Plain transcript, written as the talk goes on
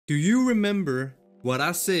Do you remember what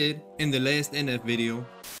I said in the last NF video?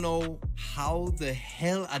 I don't know how the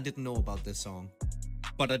hell I didn't know about this song,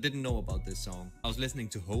 but I didn't know about this song. I was listening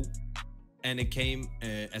to Hope and it came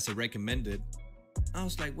as a recommended. I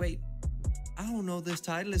was like, wait, I don't know this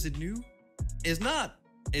title. Is it new? It's not.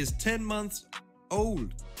 It's 10 months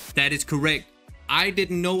old. That is correct. I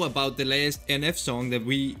didn't know about the last NF song that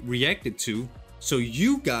we reacted to. So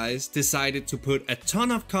you guys decided to put a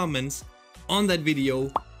ton of comments on that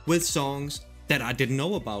video with songs that I didn't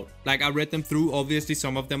know about. Like, I read them through. Obviously,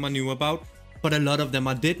 some of them I knew about, but a lot of them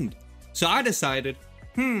I didn't. So I decided,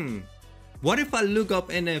 what if I look up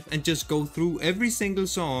NF and just go through every single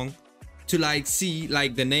song to like see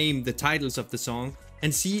like the name, the titles of the song,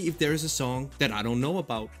 and see if there is a song that I don't know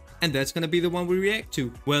about. And that's gonna be the one we react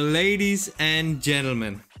to. Well, ladies and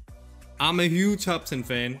gentlemen, I'm a huge Hopsin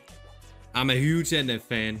fan. I'm a huge NF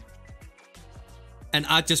fan. And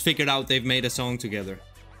I just figured out they've made a song together.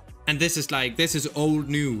 And this is old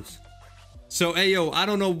news. So, ayo, I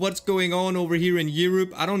don't know what's going on over here in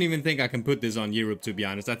Europe. I don't even think I can put this on Europe, to be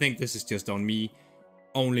honest. I think this is just on me.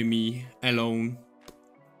 Only me, alone.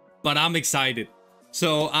 But I'm excited.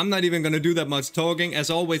 So, I'm not even gonna do that much talking.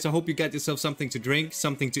 As always, I hope you got yourself something to drink,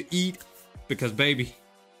 something to eat. Because, baby,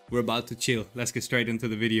 we're about to chill. Let's get straight into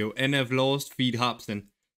the video. NF Lost, feed Hopsin.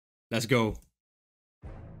 Let's go.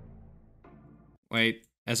 Wait,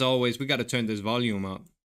 as always, we gotta turn this volume up.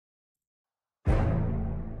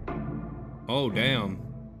 Oh, damn.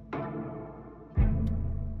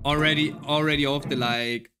 Already off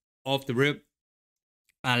the rip.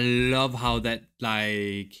 I love how that,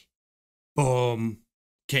 like, boom,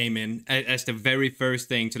 came in as the very first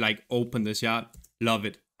thing to, like, open the shot. Love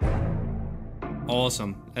it.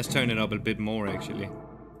 Awesome. Let's turn it up a bit more, actually.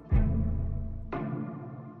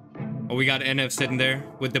 Oh, we got NF sitting there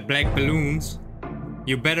with the black balloons.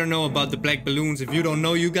 You better know about the black balloons. If you don't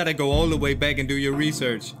know, you gotta go all the way back and do your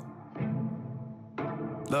research.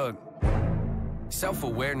 Look,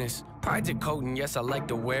 self-awareness, pride's a coat and yes, I like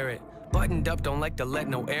to wear it. Buttoned up, don't like to let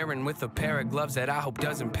no air in, with a pair of gloves that I hope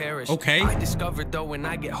doesn't perish. Okay. I discovered though when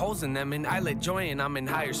I get holes in them and I let joy in, I'm in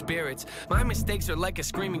higher spirits. My mistakes are like a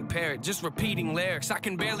screaming parrot, just repeating lyrics. I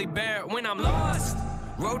can barely bear it when I'm lost.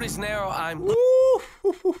 Road is narrow, I'm...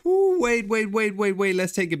 Ooh, wait.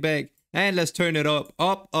 Let's take it back. And let's turn it up.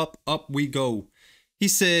 Up we go. He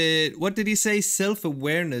said, what did he say?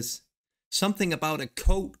 Self-awareness. Something about a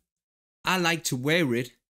coat. I like to wear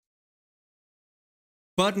it.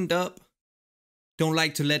 Buttoned up. Don't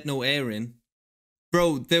like to let no air in.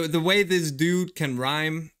 Bro, the way this dude can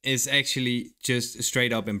rhyme is actually just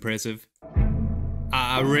straight up impressive.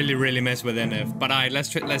 I really mess with NF. But alright,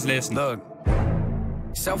 let's listen. Look,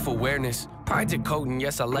 self-awareness, pride's a coat and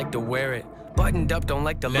yes, I like to wear it. Buttoned up, don't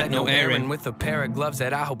like to let no air in, with a pair of gloves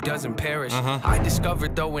that I hope doesn't perish. I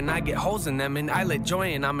discovered though when I get holes in them and I let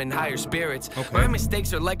joy in, I'm in higher spirits. Okay. My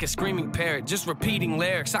mistakes are like a screaming parrot, just repeating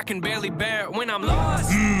lyrics. I can barely bear it when I'm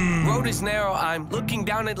lost. Road is narrow, I'm looking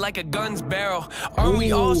down it like a gun's barrel. Are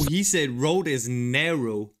we all... He said road is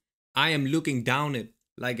narrow. I am looking down it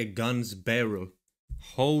like a gun's barrel.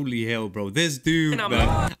 Holy hell, bro. This dude,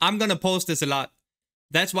 man. I'm gonna post this a lot.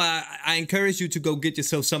 That's why I encourage you to go get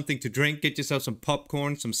yourself something to drink. Get yourself some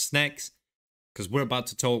popcorn, some snacks. Because we're about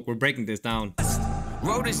to talk. We're breaking this down.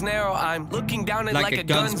 Road is narrow, I'm looking down it like a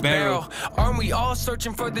gun's barrel. Aren't we all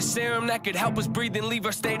searching for the serum that could help us breathe and leave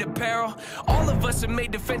our state of peril? All of us have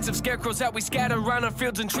made defensive scarecrows that we scatter around our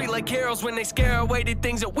fields and treat like heroes when they scare away the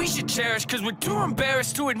things that we should cherish. Because we're too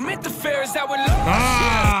embarrassed to admit the fears that we're lost.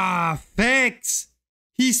 Ah, facts.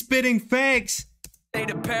 He's spitting facts.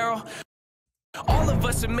 State of peril. All of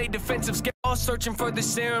us have made defensive scale, all searching for the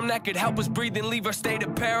serum that could help us breathe and leave our state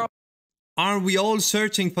of peril. Aren't we all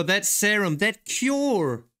searching for that serum, that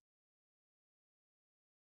cure?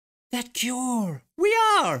 That cure. We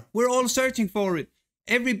are. We're all searching for it.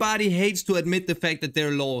 Everybody hates to admit the fact that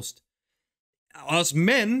they're lost. Us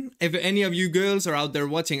men, if any of you girls are out there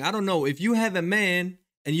watching, I don't know, if you have a man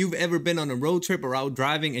and you've ever been on a road trip or out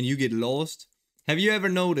driving and you get lost, have you ever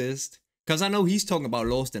noticed? Because I know he's talking about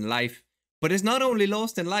lost in life. But it's not only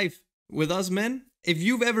lost in life. With us men, if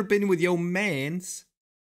you've ever been with your mans,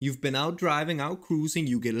 you've been out driving, out cruising,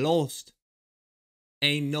 you get lost.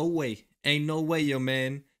 Ain't no way your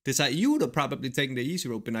man decide. You would have probably taken the easy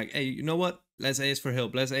road, been like, hey, you know what? Let's ask for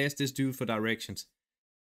help. Let's ask this dude for directions.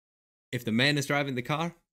 If the man is driving the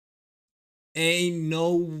car, ain't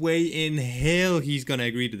no way in hell he's gonna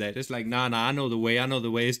agree to that. It's like, nah, I know the way.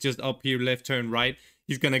 It's just up here, left turn, right.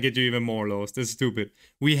 He's gonna get you even more lost. It's stupid.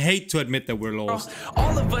 We hate to admit that we're lost.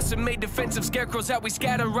 All of us have made defensive scarecrows that we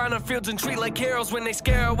scatter around our fields and treat like heroes when they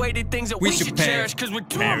scare away the things that we should cherish. Because we're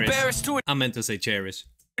too embarrassed to... I meant to say cherish.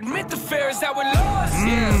 Admit the fear is that we're lost.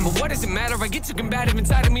 Yeah, but what does it matter? I get too combative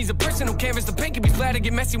inside of me. Is a personal canvas. The pain can be flat.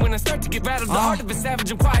 Get messy when I start to get rattled. The heart of a savage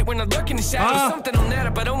and quiet when I lurk in the shadows. Something on that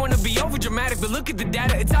up. I don't want to be over dramatic, but look at the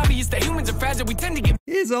data. It's obvious that humans are fragile. We tend to get.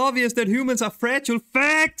 It's obvious that humans are fragile.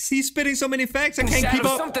 Facts. He's spitting so many facts. I can't keep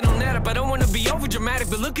up. Something on that up. I don't want to be over dramatic,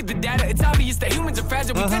 but look at the data. It's obvious that humans are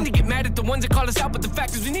fragile. We tend to get mad at the ones that call us out, but the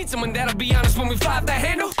fact is we need someone that'll be honest when we fly off that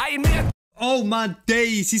handle. I admit. Oh my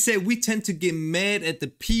days. He said we tend to get mad at the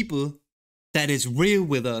people that is real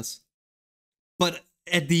with us. But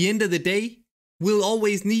at the end of the day, we'll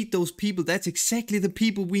always need those people. That's exactly the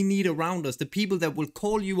people we need around us. The people that will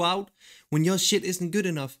call you out when your shit isn't good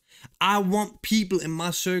enough. I want people in my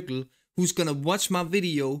circle who's gonna watch my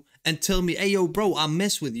video and tell me, hey yo bro, I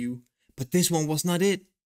mess with you, but this one was not it.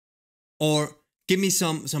 Or give me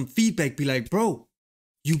some feedback, be like, bro,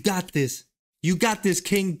 you got this. You got this,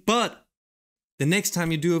 king, but the next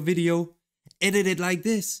time you do a video, edit it like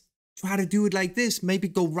this. Try to do it like this. Maybe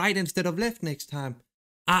go right instead of left next time.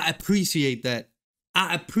 I appreciate that.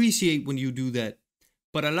 I appreciate when you do that.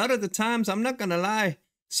 But a lot of the times, I'm not gonna lie,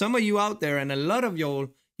 some of you out there and a lot of y'all,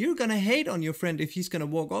 you're gonna hate on your friend if he's gonna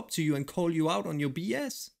walk up to you and call you out on your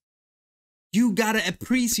BS. You gotta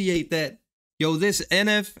appreciate that. Yo, this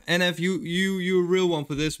NF, you're a real one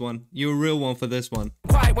for this one. You're a real one for this one.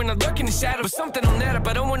 Quiet when I lurk in the shadows. Something on that up.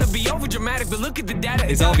 I don't want to be over dramatic, but look at the data.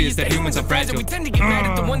 It's obvious that humans are fragile. We tend to get mad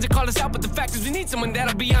at the ones that call us out, but the fact is we need someone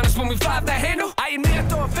that'll be honest when we fly off that handle. I admit I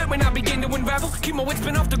throw a fit when I begin to unravel. Keep my wits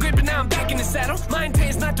been off the grid, but now I'm back in the saddle. My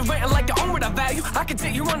intent is not to rant, I like to own what I value. I can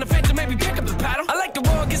take you on the fence and maybe pick up the paddle. I like the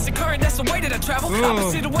roll against the current, that's the way that I travel.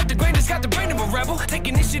 Opposite of what the grain has got the brain of a rebel. Take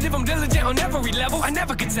initiative, I'm diligent on every level. I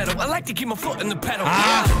never can settle, I like to keep my foot in the pedal.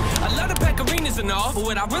 I love to pack arenas and all, but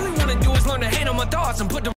what I really want to do is learn to handle my thoughts and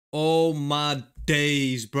put the. Oh my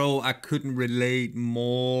days, bro. I couldn't relate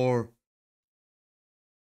more.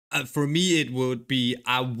 For me, it would be,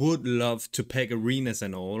 I would love to pack arenas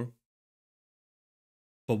and all.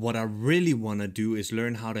 But what I really want to do is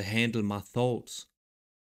learn how to handle my thoughts.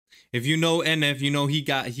 If you know NF, you know he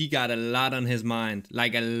got a lot on his mind.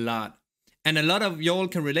 Like a lot. And a lot of y'all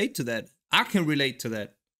can relate to that. I can relate to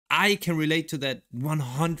that. I can relate to that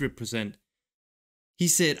 100%. He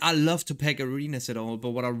said, I love to pack arenas at all, but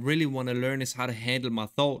what I really want to learn is how to handle my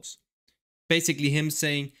thoughts. Basically him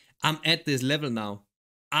saying, I'm at this level now.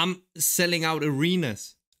 I'm selling out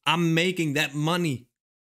arenas. I'm making that money.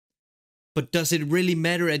 But does it really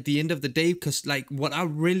matter at the end of the day? Because like what I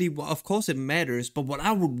really want, of course it matters, but what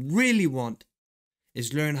I would really want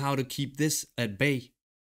is learn how to keep this at bay.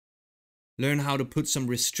 Learn how to put some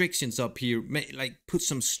restrictions up here, like put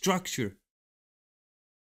some structure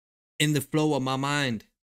in the flow of my mind.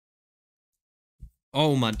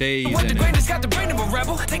 Oh my days. What the grain has got the brain of a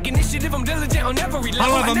rebel. Take initiative, I'm diligent on every level.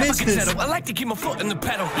 How have I missed this? I like to keep my foot in the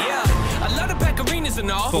pedal. Yeah, I love to pack arenas and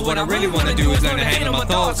all. But what I really want to do is learn to handle my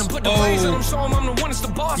thoughts. And put the praise on them, show them I'm the one that's the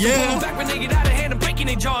boss. Yeah. Back when they get out of hand, I'm breaking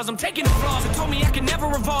their jaws. I'm taking the flaws. They told me I can never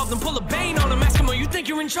revolve them. Pull a bane on them, ask them, you think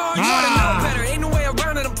you're in charge? You ought to know better. Ain't no way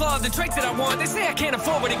around it. I'm flawed. The traits that I want. They say I can't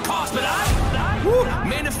afford what it costs, but I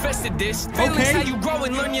manifested this. Failing's how you grow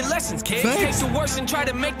and learn your lessons, kid. Take the worst and try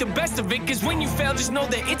to make the best of it. Cause when you fail, just know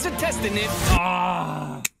that it's a testing it.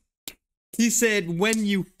 He said, when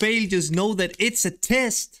you fail, just know that it's a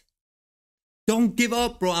test. Don't give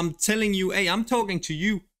up, bro. I'm telling you, hey, I'm talking to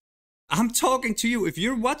you. I'm talking to you. If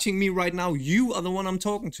you're watching me right now, you are the one I'm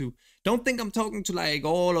talking to. Don't think I'm talking to like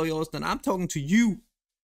all of yours. I'm talking to you.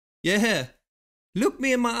 Yeah. Look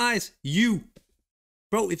me in my eyes. You.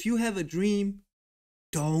 Bro, if you have a dream,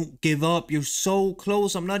 don't give up. You're so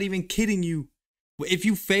close. I'm not even kidding you. If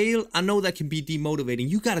you fail, I know that can be demotivating.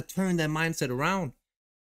 You got to turn that mindset around.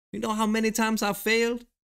 You know how many times I've failed?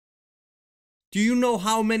 Do you know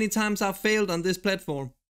how many times I've failed on this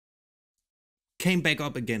platform? Came back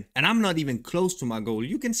up again. And I'm not even close to my goal.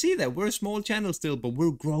 You can see that. We're a small channel still, but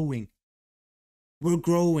we're growing. We're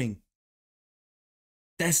growing.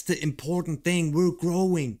 That's the important thing. We're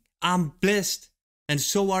growing. I'm blessed. And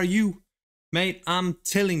so are you. Mate, I'm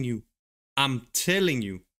telling you. I'm telling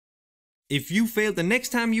you. If you fail, the next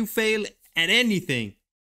time you fail at anything,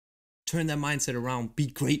 turn that mindset around. Be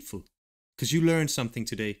grateful. Because you learned something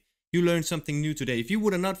today. You learned something new today. If you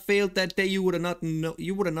would have not failed that day, you would have not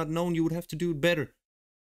known you would have to do it better.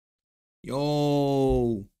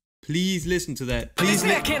 Yo, please listen to that. Please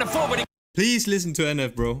listen to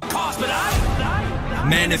NF, bro.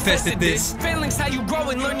 Manifested this. Failing's how you grow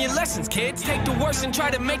and learn your lessons, kids. Take the worst and try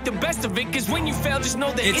to make the best of it. Cause when you fail, just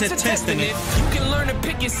know that it's a test in it. You can learn to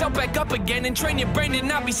pick yourself back up again and train your brain to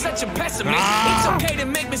not be such a pessimist. It's okay to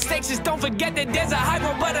make mistakes, just don't forget that there's a high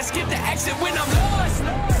road, but I skip the exit when I'm lost.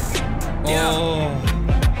 Oh.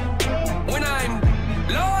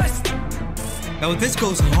 Oh, this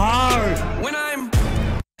goes hard. When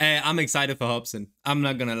I'm excited for Hopsin. I'm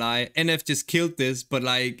not gonna lie. NF just killed this, but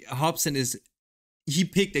like Hopsin he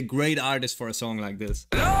picked a great artist for a song like this.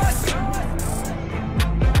 lost,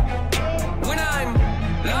 when I'm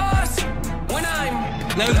lost, when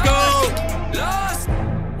I'm Let's go. lost.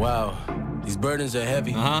 Wow, these burdens are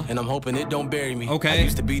heavy, and I'm hoping it don't bury me. Okay. I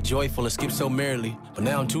used to be joyful and skip so merrily, but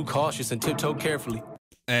now I'm too cautious and tiptoe carefully.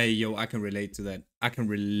 Hey, yo, I can relate to that. I can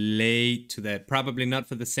relate to that. Probably not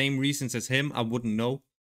for the same reasons as him. I wouldn't know.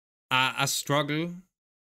 I struggle.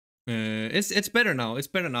 It's better now. It's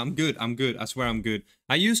better now. I'm good. I swear I'm good.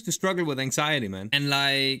 I used to struggle with anxiety, man. And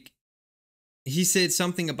like, he said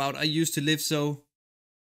something about I used to live so...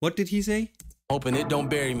 What did he say? Hoping it don't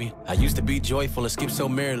bury me. I used to be joyful and skip so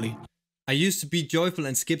merrily. I used to be joyful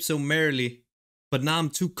and skip so merrily, but now I'm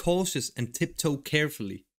too cautious and tiptoe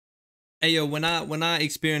carefully. Hey yo, when I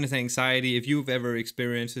experience anxiety, if you've ever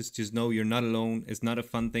experienced this, just know you're not alone. It's not a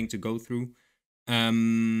fun thing to go through.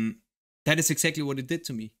 That is exactly what it did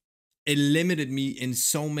to me. It limited me in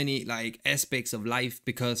so many like aspects of life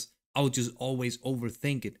because I would just always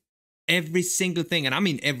overthink it. Every single thing, and I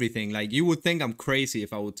mean everything. Like, you would think I'm crazy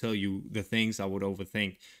if I would tell you the things I would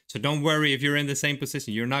overthink. So don't worry if you're in the same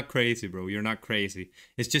position. You're not crazy, bro. You're not crazy.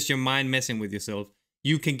 It's just your mind messing with yourself.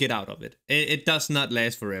 You can get out of it. It does not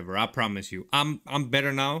last forever. I promise you. I'm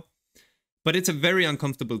better now, but it's a very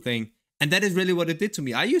uncomfortable thing. And that is really what it did to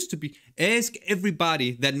me. I used to be, ask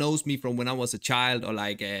everybody that knows me from when I was a child or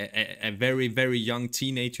like a very, very young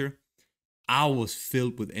teenager. I was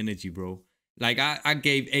filled with energy, bro. Like I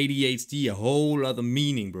gave ADHD a whole other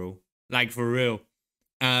meaning, bro. Like for real.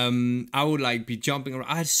 I would like be jumping around.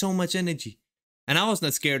 I had so much energy. And I was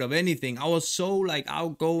not scared of anything. I was so like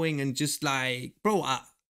outgoing and just like, bro, I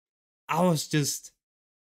was just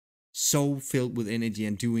so filled with energy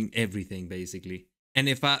and doing everything basically. And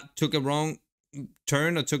if I took a wrong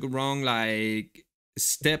turn or took a wrong like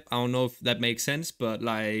step, I don't know if that makes sense, but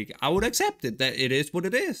like I would accept it, that it is what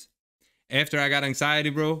it is. After I got anxiety,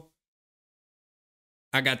 bro,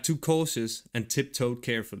 I got too cautious and tiptoed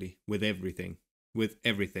carefully with everything.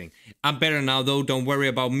 I'm better now though, don't worry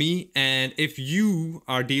about me. And if you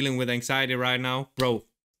are dealing with anxiety right now, bro,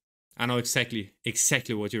 I know exactly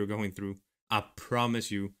what you're going through. I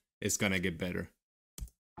promise you it's gonna get better.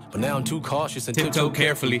 But now I'm too cautious and tiptoe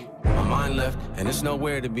carefully. My mind left and it's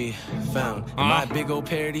nowhere to be found. Am I a big old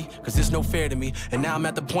parody? Cause it's no fair to me. And now I'm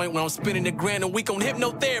at the point where I'm spending $1,000 a week on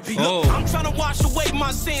hypnotherapy. Look, I'm trying to wash away my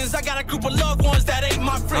sins. I got a group of loved ones that ain't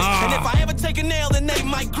my friends. And if I ever take a nail, then they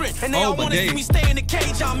might grit. And they all wanna see me stay in the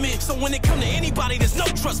cage I'm in. So when it come to anybody, there's no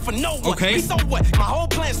trust for no one. Okay. So what? My whole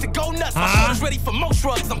plan's to go nuts. My shoulders ready for most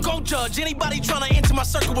drugs. I'm gon' judge anybody trying to enter my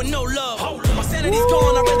circle with no love. My sanity's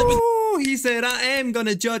gone, I'd rather be... He said, I am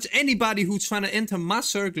gonna judge anybody who's trying to enter my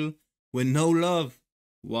circle with no love.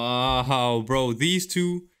 Wow, bro. These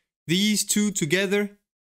two together.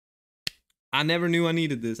 I never knew I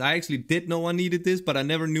needed this. I actually did know I needed this, but I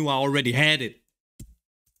never knew I already had it.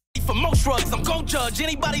 For most drugs, I'm gon' judge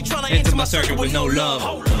anybody trying to enter my circle with no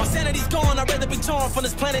love. My sanity's gone, I'd rather be torn from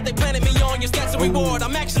this planet they planted me on. Your stats a reward.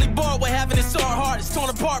 I'm actually bored with having it so hard. It's torn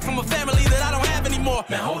apart from a family that I don't have anymore.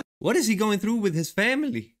 What is he going through with his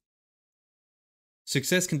family?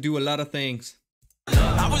 Success can do a lot of things.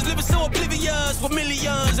 I was living so oblivious with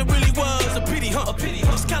millions. It really was a pity, huh?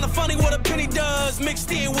 It's kind of funny what a penny does, mixed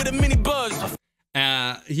in with a mini buzz.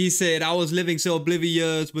 He said, I was living so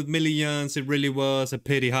oblivious with millions. It really was a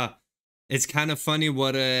pity, huh? It's kind of funny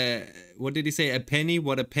what did he say? A penny?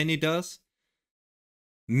 What a penny does?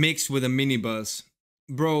 Mixed with a mini buzz.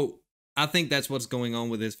 Bro, I think that's what's going on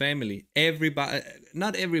with his family. Everybody,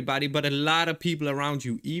 not everybody, but a lot of people around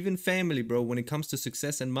you, even family, bro, when it comes to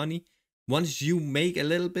success and money, once you make a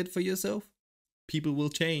little bit for yourself, people will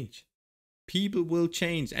change. People will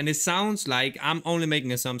change. And it sounds like, I'm only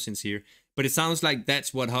making assumptions here, but it sounds like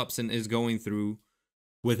that's what Hopsin is going through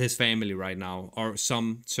with his family right now, or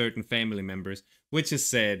some certain family members, which is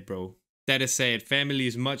sad, bro. That is sad. Family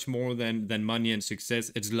is much more than money and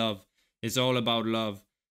success. It's love. It's all about love.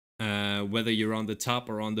 Whether you're on the top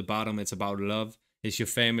or on the bottom, it's about love. It's your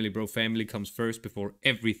family, bro. Family comes first before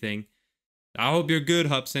everything. I hope you're good,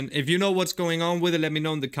 Hopsin. If you know what's going on with it, let me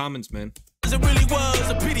know in the comments, man. It really was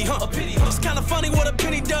a pity, huh? It's kind of funny what a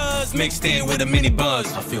penny does, mixed in with a mini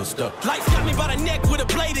buzz. I feel stuck. Life got me by the neck with a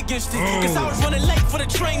blade against it. Cause I was running late for the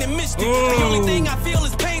train and missed it. The only thing I feel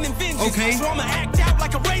is pain and vengeance. Okay. So I'ma act out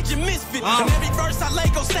like a raging misfit. And every verse I lay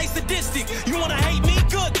go stay sadistic. You wanna hate me?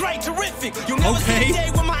 Good, great, terrific. You'll never see a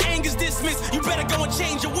day when my anger's dismissed. You better go and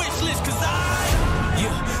change your wish list, cause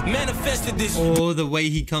I manifested this. Oh, the way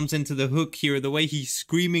he comes into the hook here, the way he's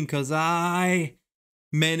screaming, cause I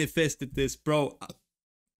manifested this, bro.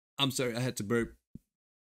 I'm sorry, I had to burp.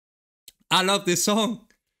 I love this song.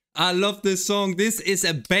 I love this song. This is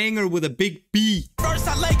a banger with a big B.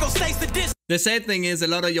 The sad thing is, a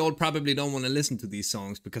lot of y'all probably don't want to listen to these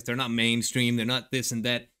songs because they're not mainstream, they're not this and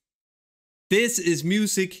that. This is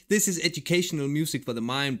music, this is educational music for the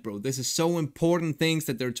mind, bro. This is so important things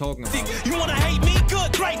that they're talking about. You wanna hate me?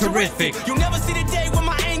 Good, great, terrific. You'll never see the day when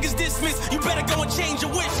my anger's dismissed. You better go and change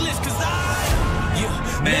your wish list, cause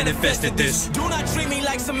manifested this. Do not treat me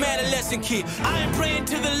like some adolescent kid. I am praying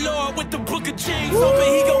to the Lord with the book of James,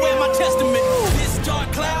 hoping he go wear my testament. This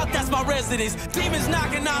dark cloud, that's my residence. Demons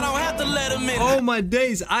knocking, I don't have to let him in. Oh my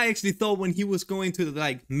days, I actually thought when he was going to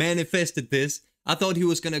like manifested this, I thought he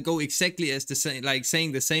was gonna go exactly as the same, like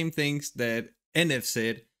saying the same things that NF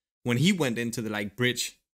said when he went into the like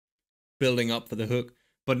bridge building up for the hook.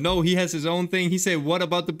 But no, he has his own thing. He said, what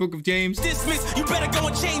about the book of James? Dismiss, you better go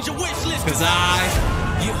and change your wish list, cause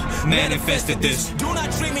I manifested this. Do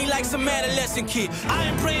not treat me like some adolescent kid. I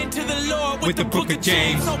am praying to the Lord with the book of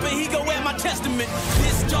James, hoping he go wear my testament.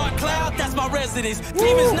 This dark cloud, that's my residence.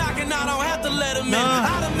 Demons knocking, I don't have to let them in.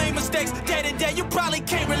 I done made mistakes day to day, you probably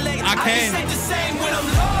can't relate. I just ain't the same when I'm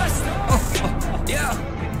lost. Yeah.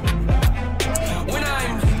 When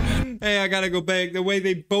I'm... Hey, I gotta go back. The way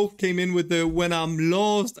they both came in with the when I'm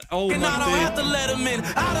lost. Oh my and I don't have to let them in.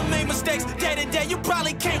 I done made mistakes day to day, you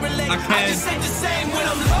probably can't relate. I just ain't the same when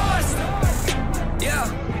I'm lost. Yeah.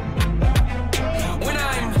 When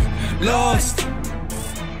I'm lost.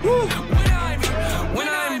 Woo. When I'm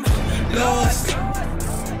lost.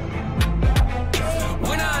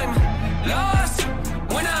 When I'm lost.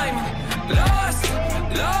 When I'm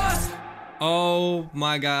lost. Oh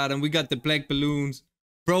my god, and we got the black balloons.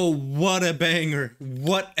 Bro, what a banger.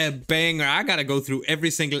 What a banger. I gotta go through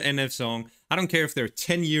every single NF song. I don't care if they're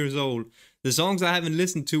 10 years old. The songs I haven't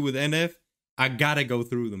listened to with NF, I gotta go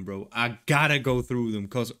through them, bro. I gotta go through them.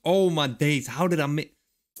 Because, oh my days, how did I make...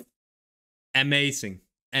 Amazing.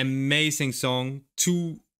 Amazing song.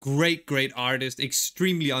 Two great artists.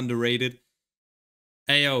 Extremely underrated.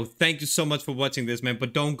 Ayo, thank you so much for watching this, man.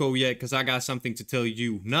 But don't go yet, because I got something to tell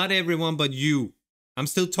you. Not everyone, but you. I'm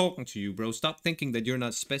still talking to you, bro. Stop thinking that you're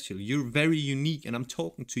not special. You're very unique, and I'm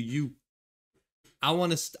talking to you. I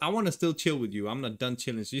wanna still chill with you. I'm not done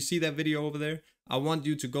chilling. So you see that video over there? I want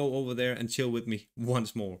you to go over there and chill with me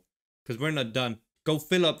once more. Because we're not done. Go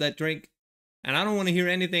fill up that drink. And I don't want to hear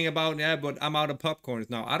anything about, yeah, but I'm out of popcorns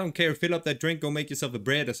now. I don't care. Fill up that drink. Go make yourself a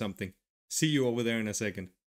bread or something. See you over there in a second.